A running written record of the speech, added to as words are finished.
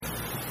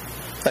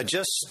I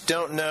just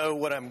don't know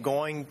what I'm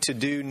going to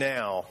do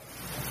now,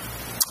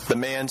 the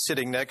man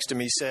sitting next to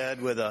me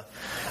said with a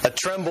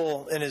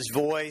tremble in his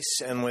voice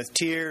and with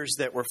tears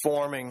that were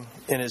forming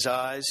in his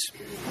eyes.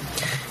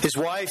 His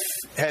wife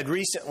had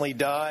recently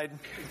died,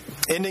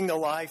 ending the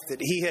life that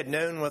he had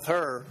known with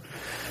her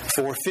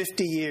for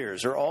 50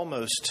 years, or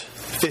almost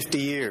 50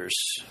 years.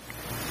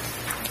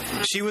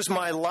 She was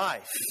my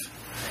life,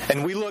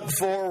 and we looked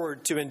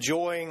forward to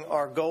enjoying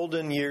our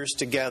golden years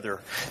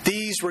together.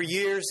 These were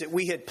years that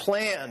we had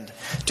planned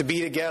to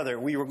be together.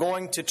 We were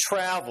going to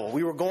travel.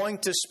 We were going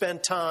to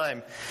spend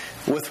time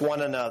with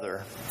one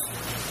another.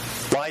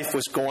 Life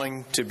was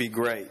going to be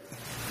great.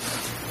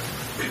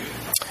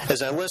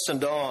 As I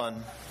listened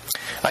on,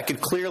 I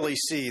could clearly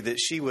see that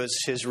she was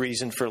his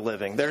reason for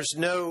living. There's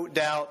no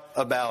doubt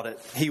about it.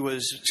 He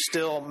was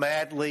still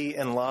madly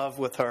in love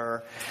with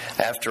her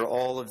after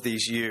all of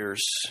these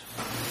years.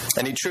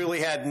 And he truly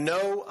had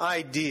no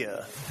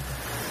idea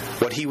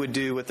what he would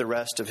do with the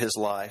rest of his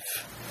life.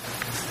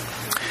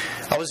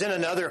 I was in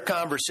another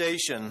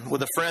conversation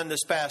with a friend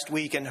this past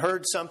week and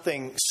heard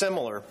something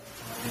similar,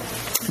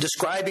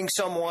 describing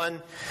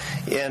someone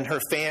in her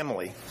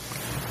family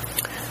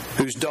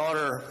whose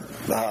daughter,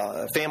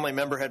 a family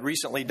member, had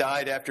recently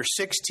died after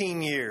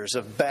 16 years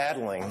of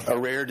battling a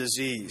rare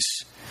disease.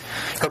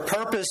 Her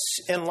purpose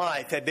in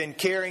life had been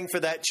caring for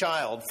that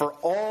child for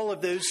all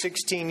of those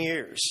 16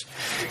 years.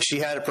 She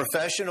had a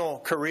professional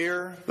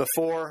career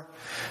before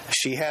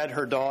she had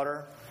her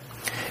daughter,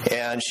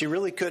 and she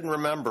really couldn't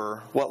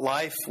remember what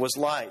life was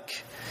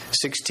like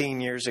 16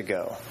 years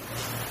ago.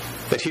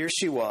 But here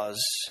she was,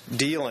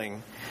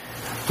 dealing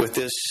with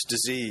this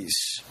disease.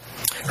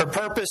 Her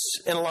purpose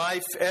in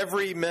life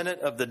every minute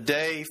of the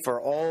day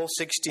for all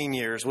 16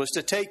 years was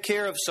to take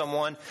care of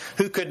someone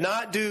who could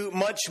not do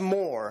much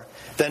more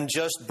than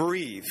just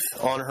breathe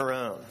on her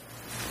own.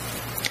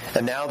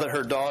 And now that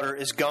her daughter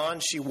is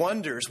gone, she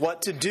wonders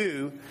what to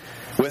do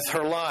with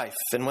her life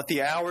and with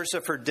the hours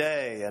of her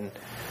day and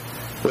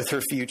with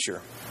her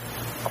future.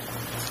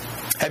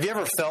 Have you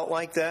ever felt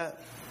like that?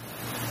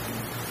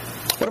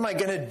 What am I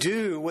going to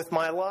do with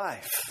my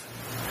life?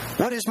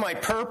 What is my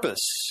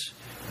purpose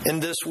in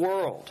this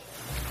world?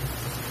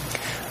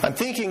 I'm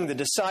thinking the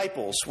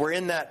disciples were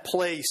in that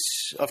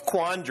place of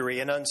quandary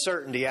and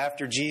uncertainty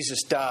after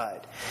Jesus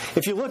died.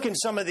 If you look in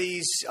some of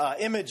these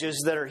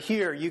images that are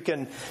here, you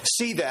can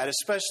see that,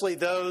 especially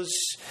those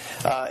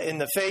in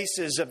the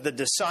faces of the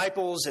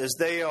disciples as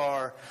they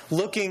are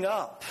looking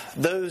up,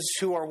 those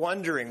who are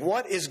wondering,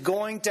 what is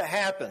going to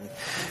happen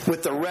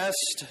with the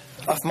rest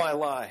of my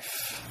life?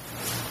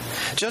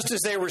 Just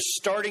as they were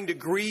starting to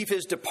grieve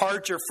his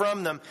departure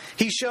from them,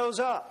 he shows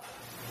up.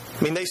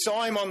 I mean, they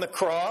saw him on the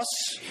cross,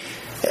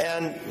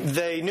 and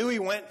they knew he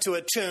went to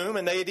a tomb,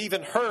 and they had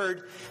even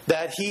heard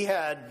that he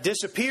had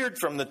disappeared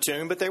from the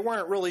tomb, but they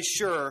weren't really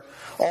sure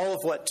all of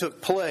what took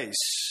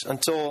place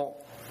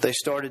until they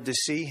started to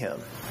see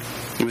him.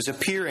 He was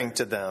appearing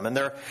to them, and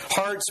their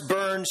hearts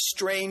burned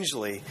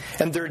strangely,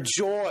 and their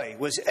joy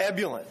was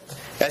ebullient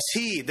as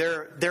he,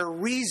 their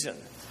reason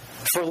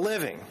for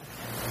living,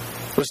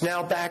 was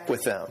now back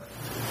with them.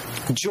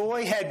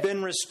 Joy had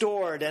been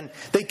restored, and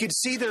they could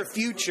see their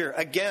future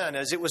again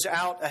as it was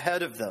out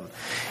ahead of them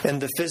in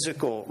the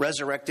physical,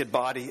 resurrected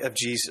body of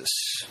Jesus.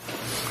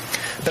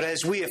 But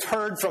as we have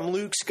heard from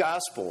Luke's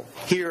gospel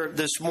here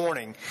this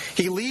morning,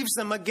 he leaves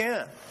them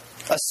again,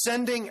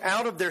 ascending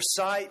out of their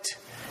sight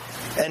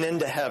and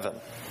into heaven.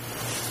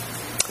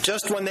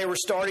 Just when they were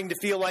starting to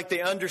feel like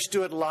they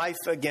understood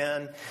life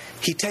again,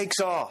 he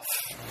takes off.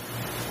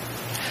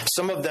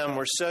 Some of them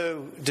were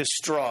so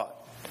distraught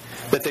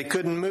that they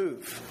couldn't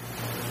move.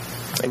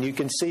 And you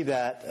can see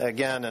that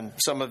again in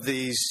some of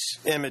these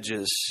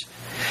images.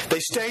 They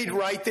stayed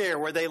right there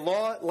where they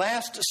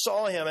last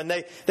saw him, and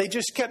they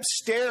just kept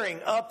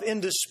staring up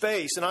into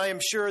space. And I am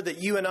sure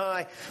that you and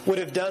I would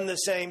have done the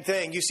same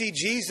thing. You see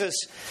Jesus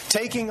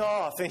taking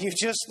off, and you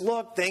just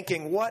look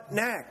thinking, what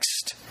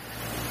next?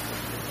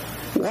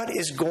 What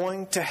is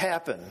going to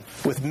happen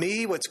with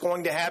me? What's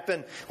going to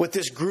happen with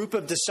this group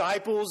of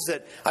disciples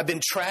that I've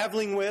been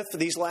traveling with for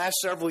these last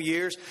several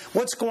years?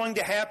 What's going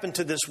to happen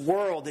to this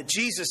world that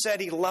Jesus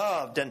said he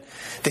loved and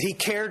that he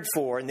cared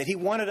for and that he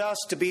wanted us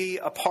to be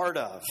a part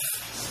of?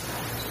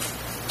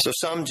 So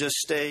some just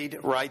stayed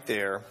right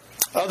there.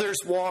 Others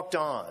walked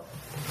on,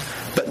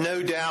 but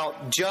no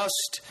doubt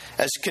just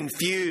as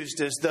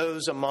confused as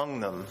those among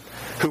them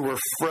who were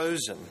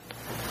frozen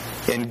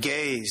in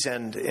gaze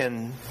and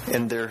in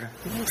their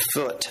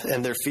foot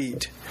and their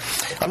feet.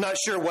 I'm not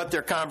sure what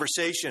their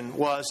conversation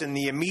was in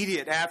the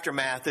immediate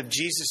aftermath of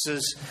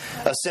Jesus'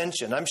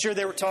 ascension. I'm sure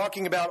they were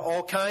talking about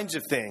all kinds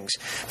of things,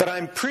 but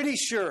I'm pretty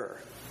sure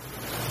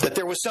that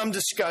there was some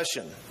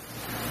discussion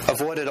of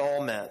what it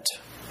all meant.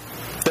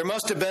 There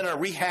must have been a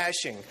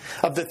rehashing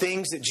of the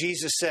things that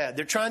Jesus said.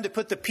 They're trying to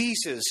put the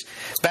pieces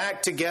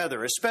back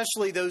together,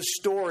 especially those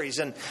stories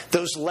and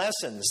those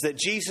lessons that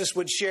Jesus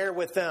would share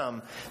with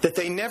them that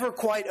they never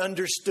quite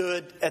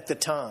understood at the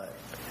time.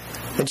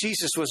 And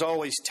Jesus was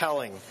always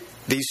telling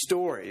these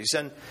stories.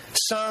 And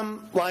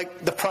some,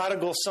 like the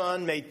prodigal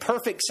son, made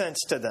perfect sense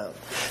to them.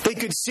 They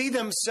could see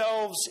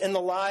themselves in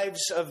the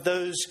lives of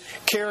those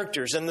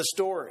characters in the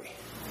story.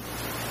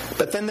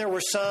 But then there were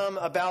some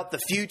about the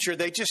future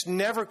they just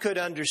never could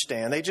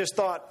understand. They just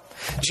thought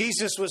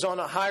Jesus was on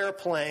a higher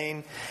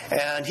plane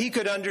and he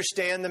could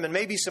understand them, and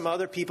maybe some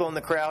other people in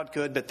the crowd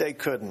could, but they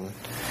couldn't.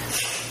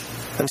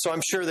 And so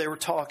I'm sure they were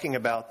talking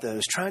about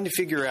those, trying to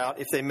figure out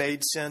if they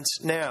made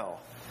sense now.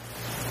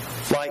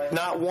 Like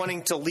not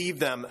wanting to leave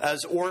them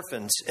as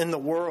orphans in the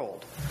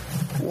world.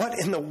 What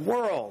in the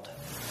world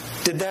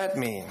did that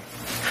mean?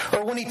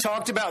 Or when he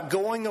talked about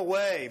going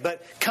away,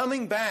 but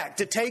coming back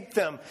to take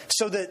them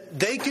so that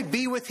they could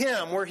be with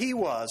him where he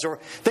was, or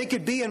they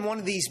could be in one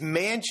of these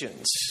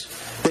mansions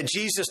that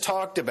Jesus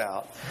talked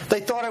about. They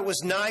thought it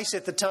was nice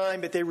at the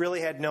time, but they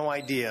really had no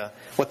idea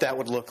what that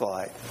would look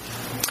like.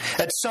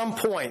 At some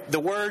point, the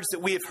words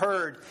that we have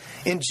heard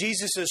in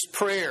Jesus'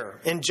 prayer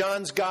in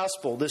John's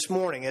Gospel this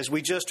morning, as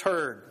we just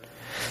heard,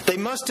 they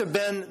must have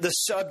been the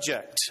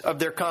subject of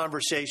their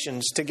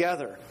conversations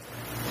together.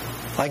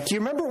 Like, you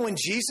remember when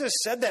Jesus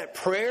said that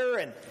prayer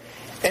and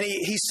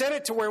he said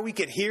it to where we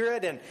could hear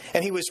it,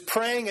 and he was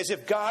praying as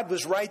if God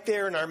was right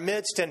there in our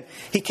midst, and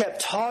he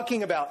kept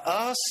talking about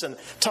us and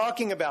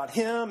talking about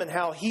him and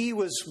how he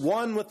was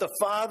one with the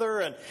Father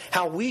and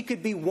how we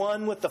could be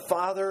one with the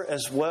Father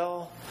as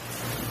well.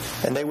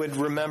 And they would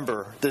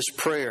remember this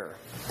prayer.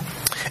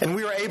 And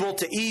we were able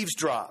to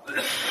eavesdrop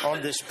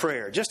on this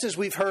prayer, just as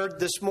we've heard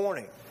this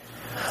morning,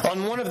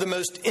 on one of the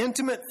most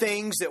intimate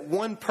things that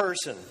one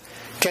person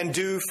can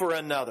do for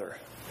another,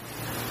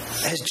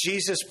 as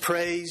Jesus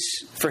prays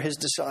for his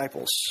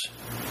disciples.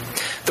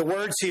 The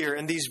words here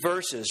in these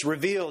verses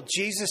reveal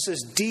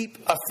Jesus' deep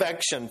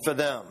affection for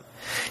them,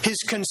 his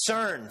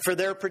concern for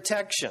their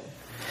protection,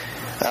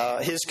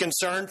 his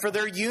concern for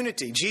their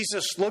unity.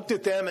 Jesus looked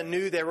at them and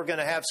knew they were going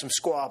to have some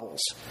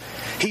squabbles.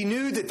 He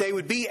knew that they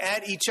would be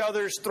at each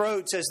other's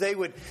throats as they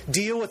would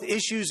deal with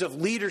issues of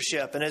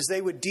leadership and as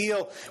they would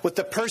deal with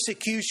the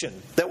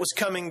persecution that was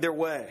coming their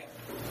way.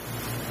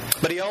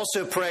 But he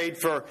also prayed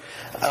for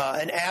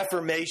an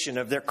affirmation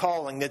of their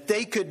calling, that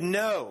they could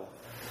know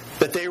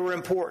that they were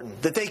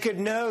important, that they could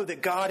know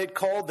that God had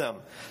called them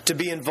to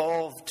be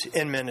involved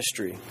in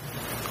ministry.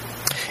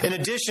 In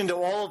addition to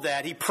all of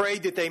that, he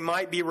prayed that they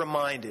might be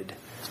reminded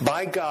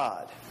by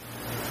God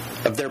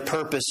of their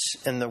purpose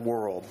in the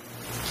world.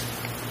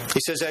 He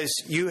says, as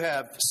you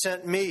have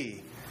sent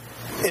me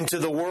into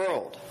the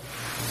world,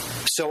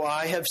 so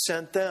I have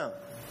sent them.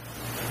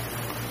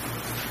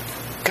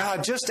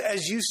 God, just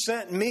as you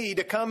sent me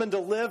to come and to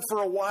live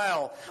for a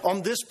while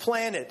on this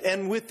planet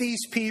and with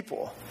these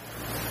people,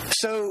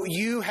 so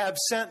you have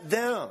sent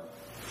them.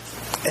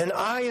 And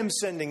I am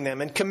sending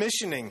them and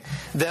commissioning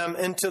them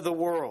into the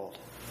world.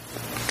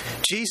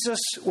 Jesus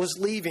was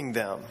leaving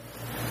them,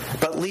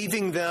 but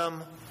leaving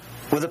them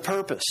with a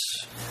purpose.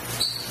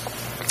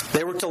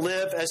 They were to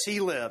live as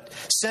he lived,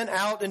 sent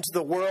out into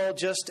the world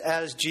just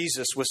as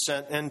Jesus was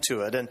sent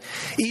into it. And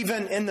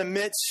even in the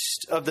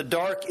midst of the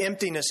dark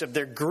emptiness of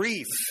their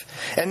grief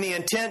and the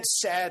intense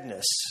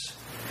sadness,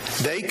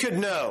 they could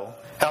know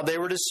how they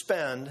were to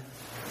spend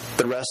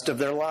the rest of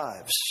their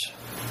lives.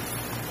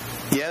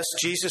 Yes,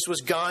 Jesus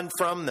was gone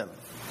from them,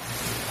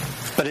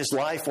 but his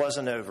life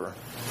wasn't over.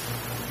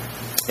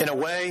 In a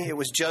way, it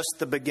was just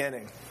the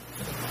beginning.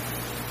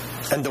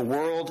 And the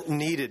world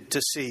needed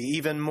to see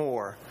even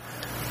more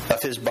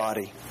of his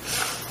body.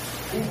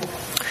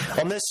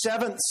 On this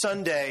seventh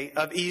Sunday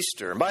of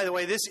Easter, by the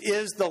way, this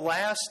is the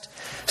last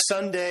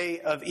Sunday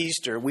of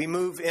Easter. We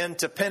move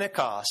into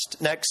Pentecost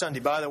next Sunday.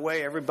 By the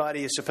way,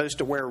 everybody is supposed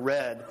to wear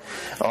red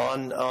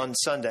on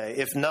Sunday.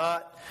 If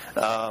not,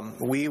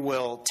 we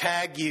will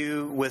tag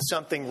you with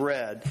something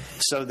red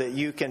so that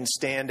you can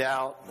stand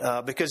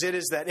out, because it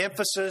is that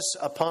emphasis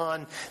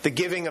upon the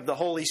giving of the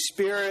Holy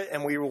Spirit,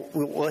 and we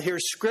will hear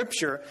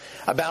Scripture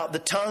about the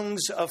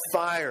tongues of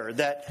fire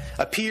that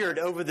appeared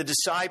over the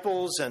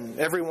disciples and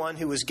everyone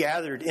who was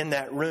gathered in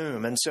that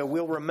room. And so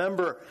we'll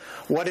remember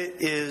what it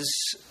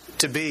is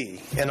to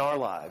be in our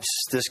lives,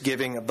 this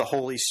giving of the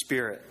Holy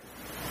Spirit.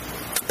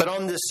 But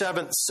on this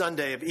seventh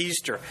Sunday of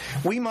Easter,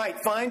 we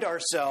might find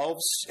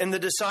ourselves in the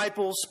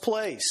disciples'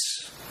 place,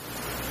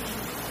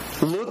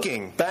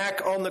 looking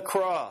back on the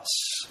cross,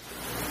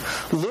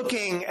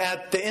 looking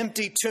at the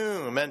empty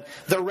tomb and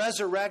the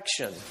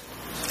resurrection,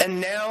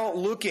 and now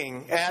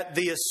looking at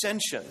the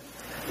ascension,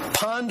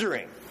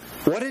 pondering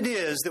what it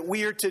is that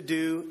we are to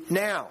do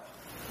now.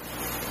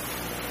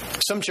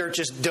 Some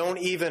churches don't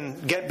even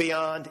get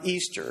beyond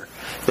Easter.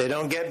 They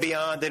don't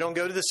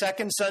go to the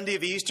second Sunday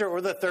of Easter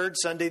or the third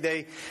Sunday.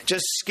 They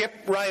just skip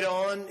right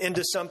on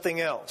into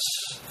something else.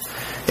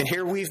 And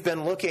here we've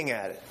been looking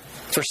at it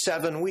for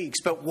 7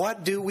 weeks. But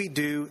what do we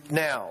do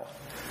now?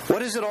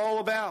 What is it all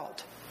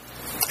about?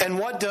 And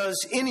what does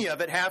any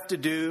of it have to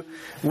do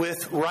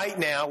with right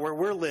now, where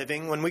we're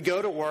living, when we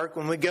go to work,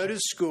 when we go to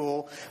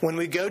school, when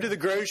we go to the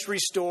grocery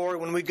store,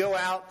 when we go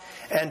out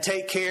and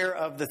take care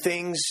of the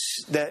things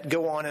that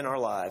go on in our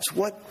lives?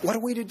 What are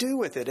we to do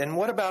with it? And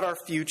what about our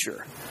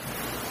future?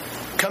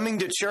 Coming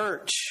to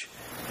church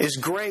is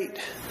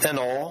great and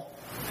all,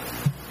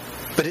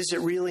 but is it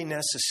really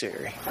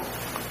necessary?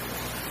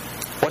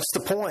 What's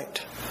the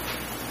point?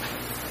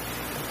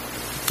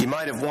 You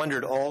might have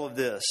wondered all of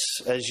this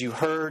as you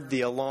heard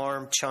the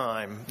alarm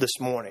chime this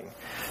morning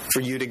for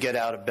you to get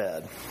out of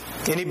bed.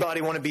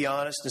 Anybody want to be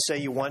honest and say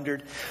you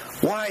wondered,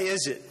 why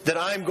is it that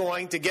I'm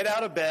going to get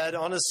out of bed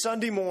on a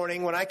Sunday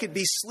morning when I could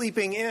be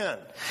sleeping in?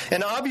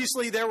 And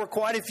obviously there were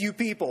quite a few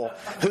people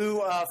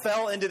who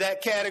fell into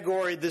that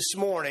category this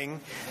morning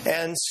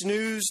and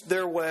snoozed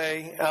their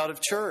way out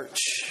of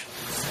church.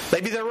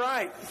 Maybe they're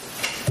right.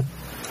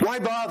 Why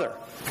bother?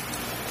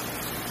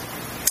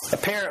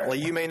 Apparently,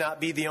 you may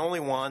not be the only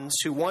ones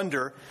who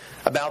wonder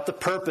about the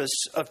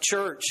purpose of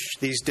church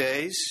these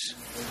days.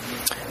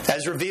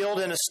 As revealed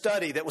in a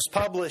study that was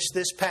published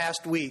this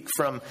past week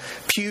from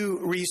Pew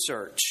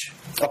Research,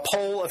 a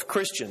poll of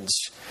Christians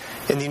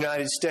in the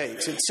United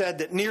States, it said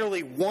that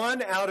nearly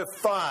 1 out of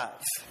 5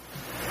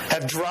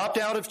 have dropped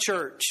out of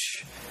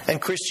church and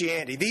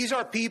Christianity. These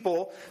are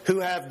people who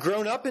have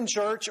grown up in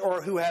church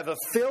or who have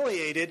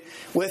affiliated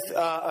with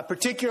a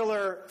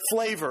particular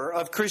flavor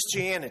of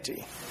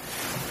Christianity.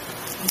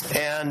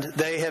 And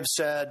they have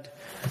said,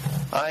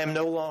 I am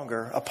no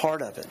longer a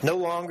part of it. No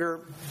longer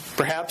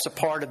perhaps a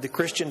part of the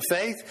Christian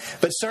faith,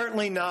 but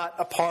certainly not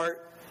a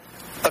part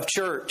of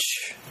church,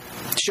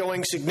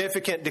 showing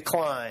significant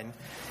decline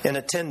in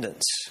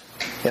attendance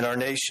in our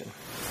nation.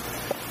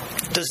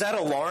 Does that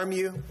alarm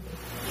you?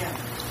 Yeah.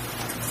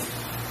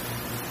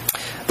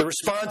 The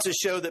responses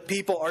show that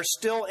people are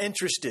still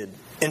interested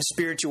in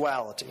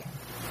spirituality.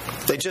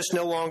 They just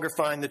no longer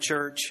find the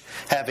church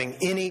having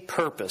any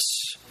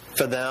purpose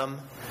for them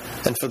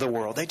and for the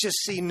world. They just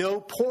see no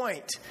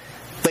point.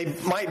 They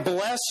might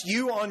bless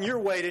you on your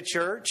way to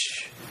church,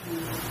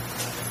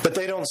 but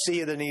they don't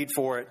see the need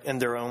for it in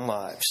their own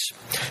lives.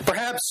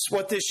 Perhaps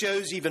what this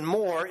shows even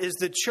more is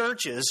the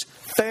church's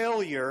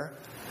failure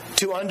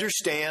to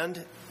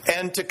understand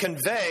and to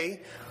convey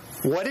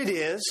what it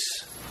is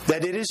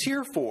that it is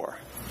here for.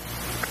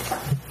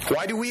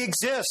 Why do we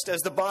exist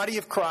as the body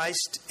of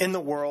Christ in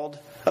the world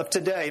of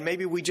today?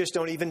 Maybe we just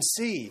don't even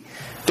see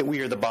that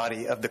we are the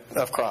body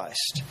of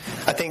Christ.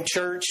 I think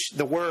church,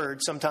 the word,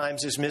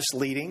 sometimes is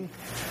misleading.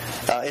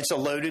 It's a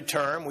loaded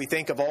term. We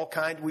think of all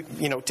kinds. We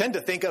tend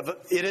to think of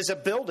it as a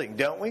building,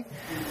 don't we?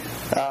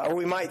 Or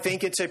we might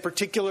think it's a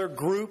particular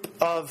group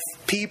of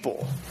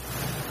people.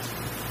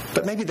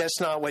 But maybe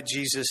that's not what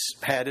Jesus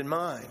had in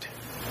mind.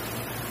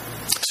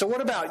 So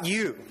what about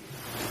you?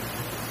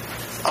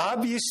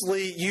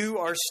 Obviously, you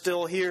are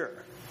still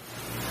here,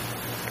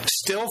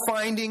 still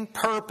finding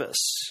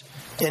purpose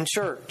in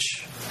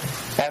church.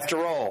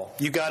 After all,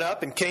 you got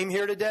up and came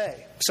here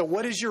today. So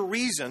what is your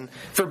reason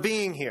for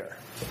being here?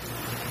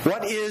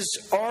 What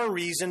is our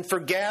reason for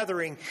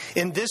gathering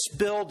in this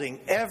building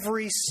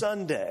every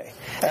Sunday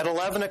at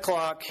 11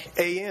 o'clock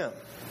a.m.?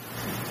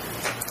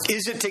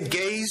 Is it to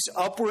gaze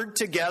upward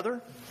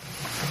together?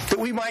 That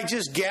we might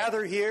just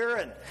gather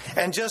here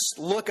and just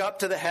look up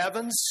to the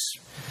heavens,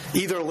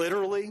 either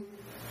literally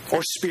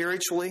or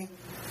spiritually,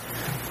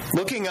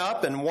 looking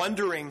up and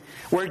wondering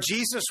where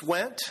Jesus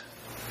went?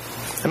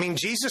 I mean,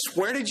 Jesus,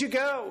 where did you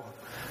go?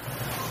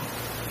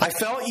 I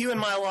felt you in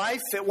my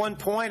life at one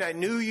point. I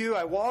knew you.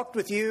 I walked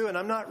with you, and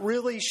I'm not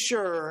really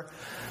sure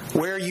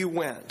where you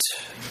went.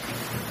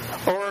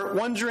 Or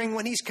wondering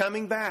when he's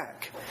coming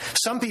back.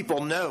 Some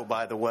people know,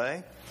 by the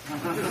way.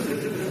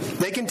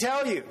 They can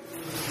tell you.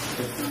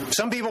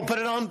 Some people put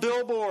it on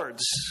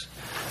billboards.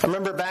 I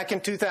remember back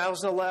in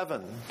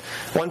 2011,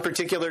 one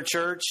particular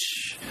church,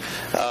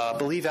 I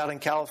believe out in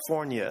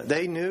California,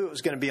 they knew it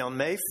was going to be on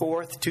May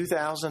 4th,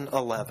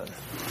 2011.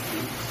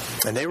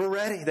 And they were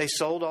ready. They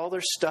sold all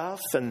their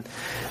stuff and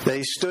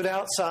they stood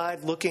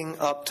outside looking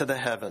up to the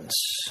heavens.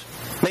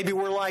 Maybe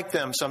we're like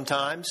them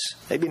sometimes.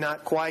 Maybe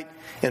not quite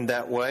in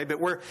that way, but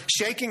we're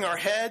shaking our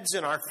heads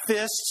and our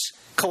fists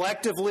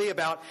collectively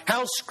about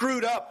how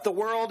screwed up the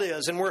world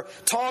is. And we're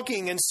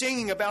talking and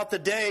singing about the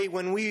day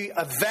when we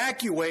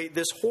evacuate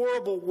this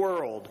horrible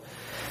world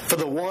for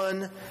the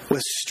one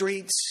with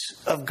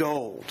streets of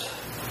gold.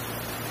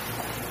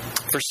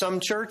 For some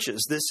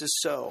churches, this is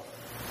so.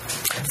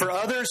 For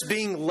others,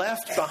 being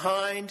left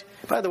behind,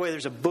 by the way,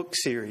 there's a book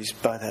series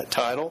by that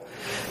title.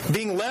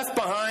 Being left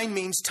behind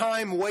means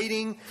time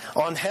waiting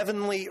on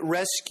heavenly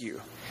rescue.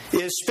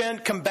 It is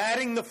spent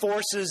combating the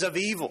forces of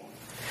evil.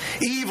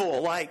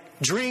 Evil like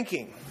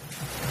drinking.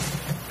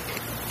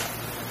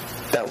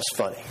 That was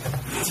funny.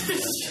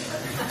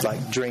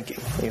 Like drinking.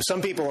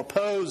 Some people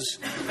oppose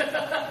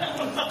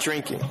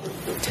drinking.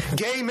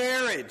 Gay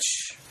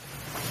marriage,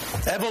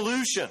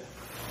 evolution,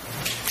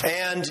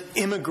 and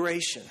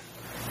immigration.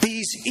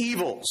 these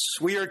evils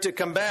we are to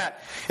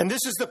combat. And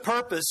this is the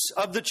purpose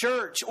of the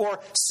church, or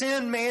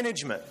sin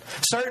management.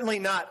 Certainly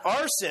not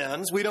our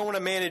sins. We don't want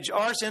to manage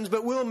our sins,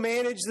 but we'll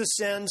manage the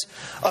sins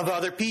of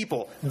other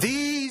people.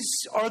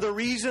 These are the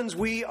reasons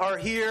we are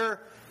here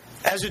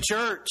as a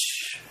church,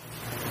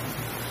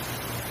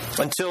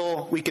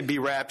 until we could be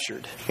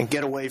raptured and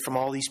get away from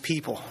all these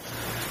people.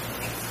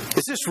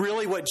 Is this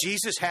really what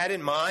Jesus had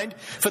in mind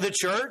for the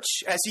church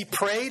as he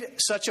prayed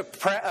such a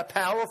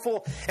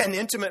powerful and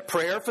intimate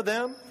prayer for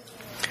them?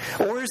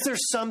 Or is there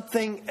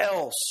something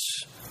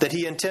else that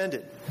he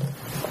intended?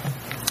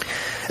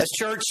 As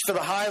Church for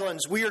the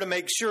Highlands, we are to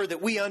make sure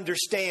that we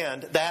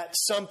understand that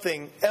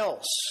something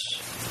else.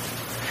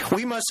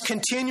 We must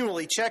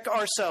continually check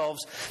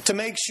ourselves to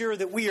make sure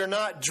that we are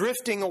not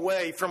drifting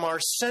away from our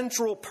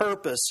central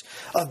purpose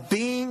of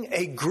being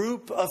a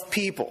group of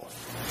people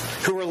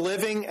who are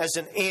living as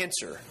an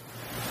answer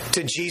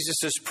to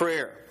Jesus'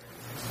 prayer,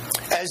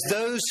 as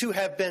those who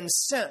have been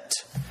sent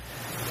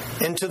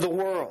into the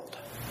world.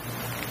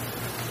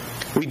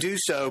 We do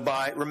so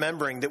by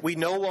remembering that we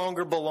no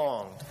longer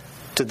belong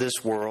to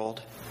this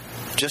world,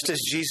 just as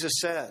Jesus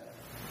said,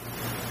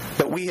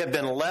 but we have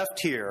been left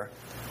here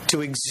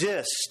to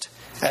exist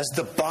as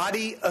the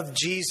body of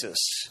Jesus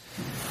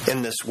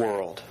in this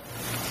world.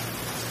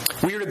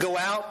 We are to go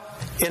out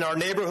in our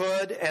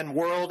neighborhood and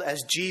world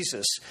as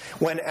Jesus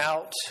went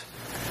out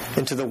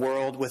into the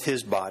world with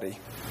his body.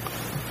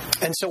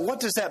 And so what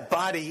does that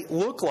body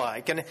look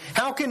like? And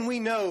how can we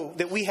know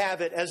that we have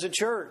it as a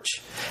church?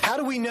 How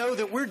do we know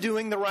that we're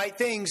doing the right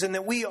things and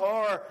that we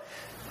are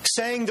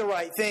saying the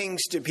right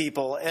things to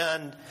people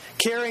and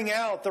carrying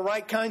out the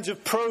right kinds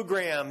of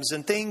programs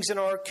and things in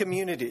our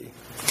community?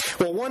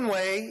 Well, one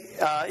way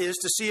is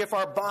to see if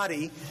our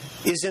body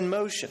is in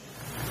motion.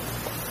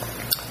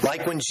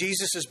 Like when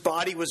Jesus'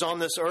 body was on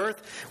this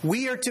earth,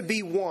 we are to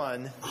be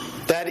one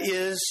that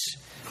is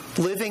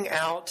living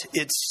out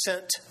its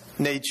sent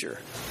nature.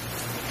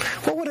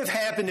 What would have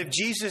happened if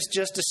Jesus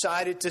just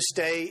decided to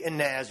stay in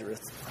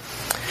Nazareth?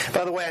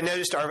 By the way, I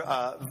noticed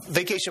our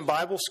Vacation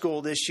Bible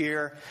School this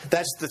year,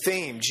 that's the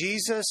theme,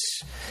 Jesus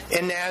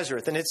in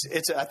Nazareth. And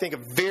it's I think, a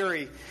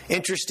very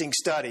interesting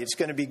study. It's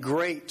going to be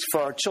great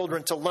for our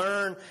children to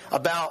learn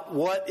about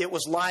what it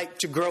was like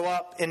to grow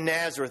up in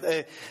Nazareth,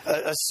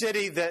 a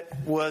city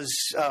that was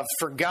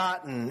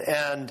forgotten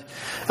and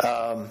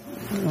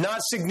not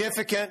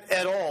significant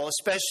at all,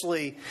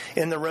 especially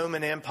in the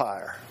Roman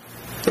Empire.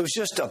 It was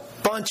just a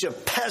bunch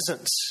of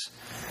peasants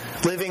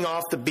living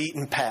off the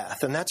beaten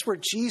path. And that's where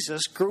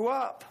Jesus grew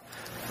up.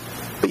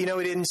 But he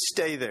didn't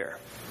stay there.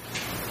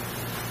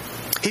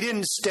 He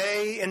didn't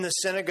stay in the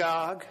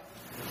synagogue.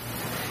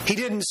 He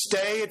didn't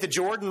stay at the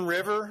Jordan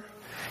River.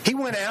 He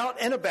went out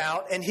and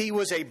about, and he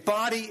was a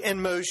body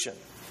in motion.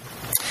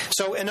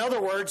 So, in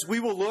other words, we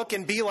will look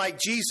and be like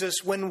Jesus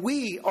when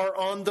we are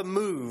on the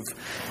move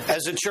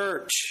as a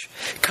church,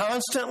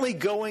 constantly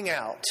going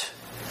out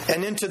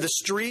and into the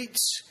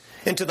streets,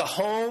 into the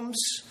homes,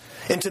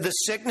 into the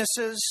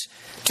sicknesses,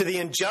 to the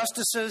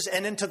injustices,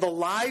 and into the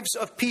lives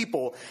of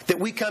people that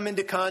we come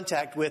into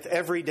contact with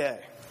every day.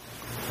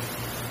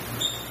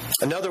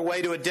 Another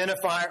way to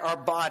identify our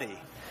body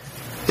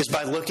is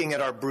by looking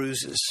at our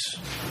bruises.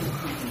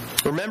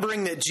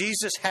 Remembering that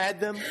Jesus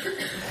had them,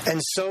 and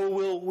so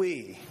will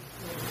we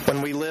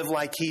when we live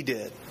like he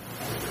did.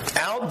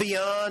 Out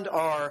beyond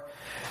our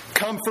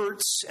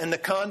comforts and the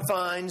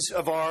confines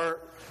of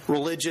our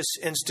religious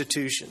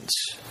institutions.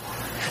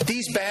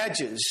 These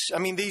badges,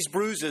 these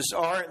bruises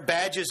aren't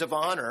badges of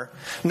honor,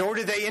 nor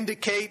do they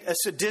indicate a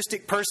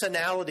sadistic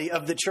personality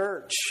of the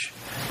church.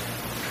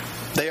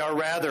 They are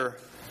rather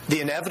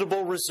the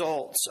inevitable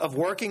results of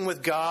working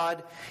with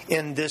God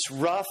in this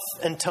rough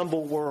and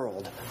tumble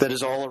world that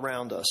is all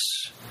around us.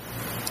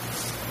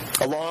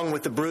 Along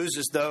with the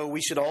bruises, though,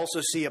 we should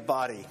also see a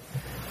body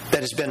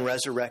that has been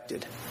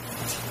resurrected.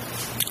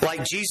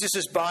 Like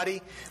Jesus'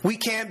 body, we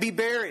can't be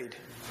buried.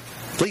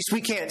 At least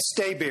we can't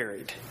stay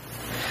buried.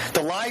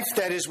 The life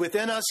that is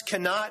within us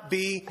cannot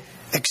be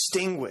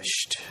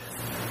extinguished.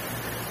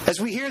 As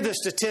we hear the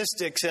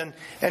statistics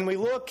and we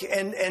look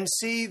and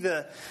see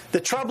the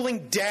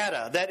troubling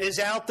data that is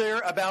out there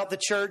about the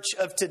church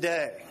of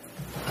today,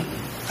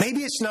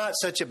 maybe it's not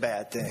such a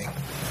bad thing.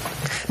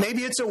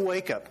 Maybe it's a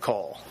wake-up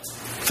call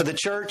for the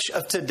church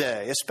of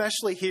today,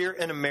 especially here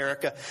in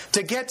America,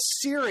 to get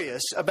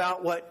serious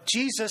about what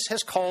Jesus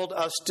has called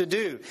us to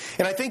do.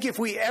 And I think if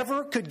we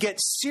ever could get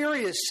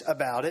serious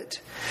about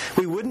it,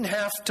 we wouldn't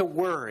have to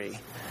worry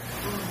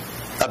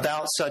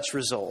about such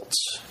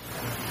results.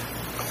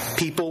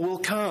 People will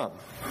come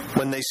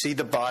when they see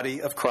the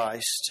body of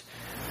Christ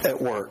at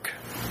work.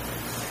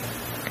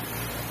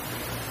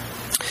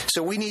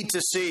 So we need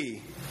to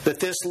see that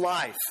this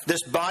life,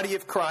 this body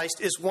of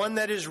Christ, is one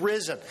that is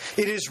risen.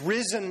 It is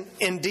risen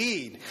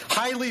indeed,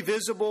 highly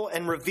visible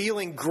and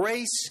revealing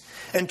grace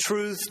and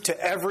truth to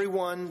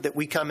everyone that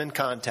we come in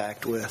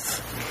contact with.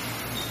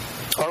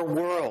 Our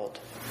world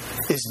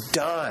is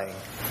dying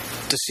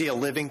to see a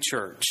living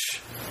church,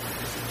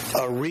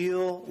 a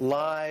real,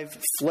 live,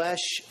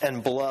 flesh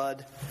and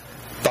blood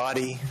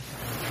body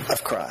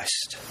of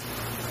Christ.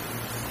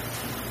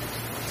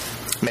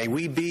 May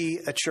we be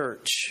a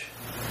church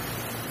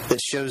that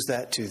shows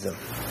that to them.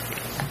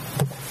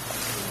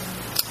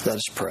 Let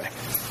us pray.